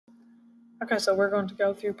Okay, so we're going to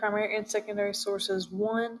go through primary and secondary sources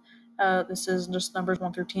 1. This is just numbers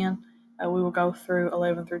 1 through 10. We will go through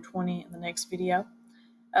 11 through 20 in the next video.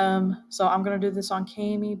 So I'm going to do this on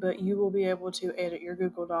Cami, but you will be able to edit your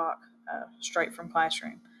Google Doc straight from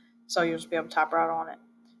Classroom. So you'll just be able to type right on it.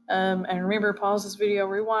 And remember, pause this video,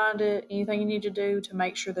 rewind it, anything you need to do to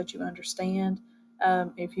make sure that you understand.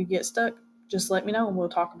 If you get stuck, just let me know and we'll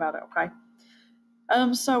talk about it, okay?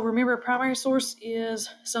 So remember, a primary source is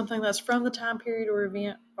something that's from the time period or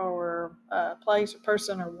event or place or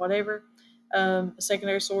person or whatever. A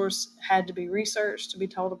secondary source had to be researched to be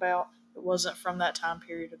told about. It wasn't from that time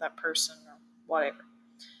period or that person or whatever.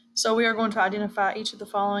 So we are going to identify each of the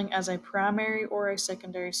following as a primary or a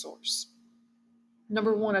secondary source.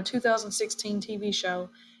 Number 1, a 2016 TV show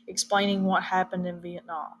explaining what happened in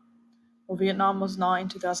Vietnam. Well, Vietnam was not in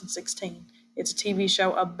 2016. It's a TV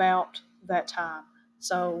show about that time,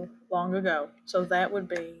 so long ago. So that would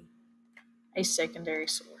be a secondary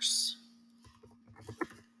source.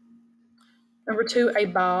 Number 2, a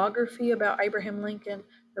biography about Abraham Lincoln.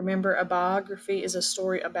 Remember, a biography is a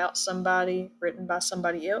story about somebody written by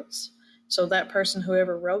somebody else. So that person,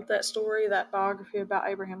 whoever wrote that story, that biography about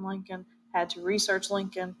Abraham Lincoln, had to research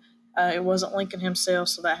Lincoln. It wasn't Lincoln himself,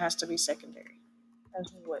 so that has to be secondary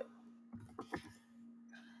as well.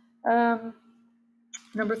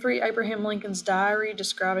 Number 3, Abraham Lincoln's diary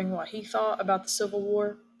describing what he thought about the Civil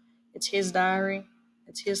War. It's his diary.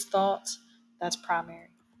 It's his thoughts. That's primary.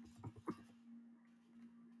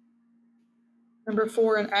 Number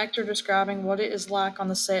 4, an actor describing what it is like on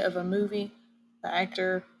the set of a movie. The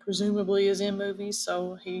actor presumably is in movies,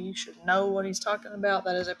 so he should know what he's talking about.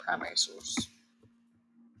 That is a primary source.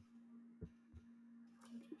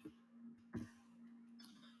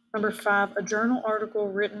 Number 5, a journal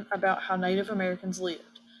article written about how Native Americans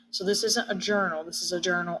lived. So this isn't a journal. This is a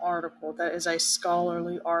journal article. That is a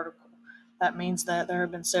scholarly article. That means that there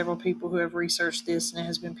have been several people who have researched this and it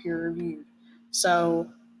has been peer-reviewed. So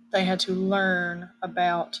they had to learn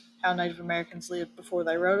about how Native Americans lived before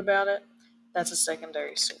they wrote about it. That's a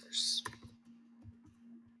secondary source.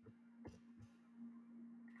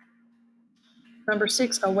 Number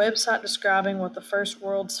 6, a website describing what the first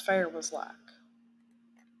World's Fair was like.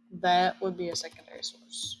 That would be a secondary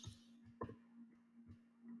source.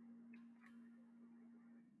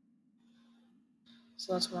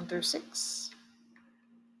 So that's 1 through 6.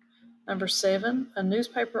 Number 7, a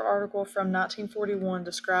newspaper article from 1941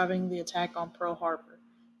 describing the attack on Pearl Harbor.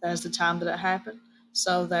 That is the time that it happened,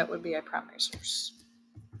 so that would be a primary source.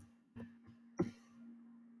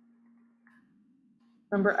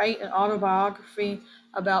 Number 8, an autobiography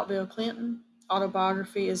about Bill Clinton.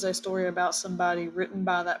 Autobiography is a story about somebody written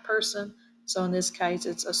by that person. So in this case,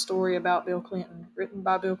 it's a story about Bill Clinton, written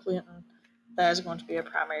by Bill Clinton. That is going to be a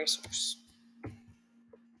primary source.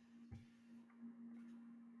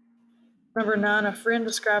 Number 9, a friend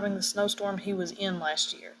describing the snowstorm he was in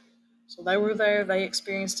last year. So they were there, they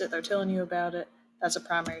experienced it, they're telling you about it. That's a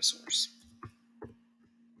primary source.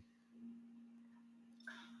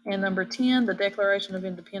 And number 10, the Declaration of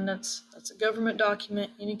Independence. That's a government document.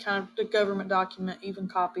 Any kind of government document, even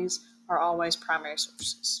copies, are always primary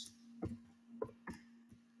sources.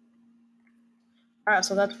 All right,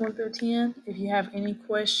 so that's 1 through 10. If you have any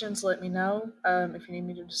questions, let me know. If you need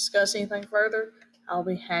me to discuss anything further, I'll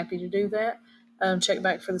be happy to do that. Check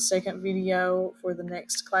back for the second video for the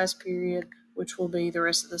next class period, which will be the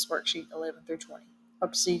rest of this worksheet, 11 through 20.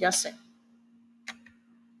 Hope to see you guys soon.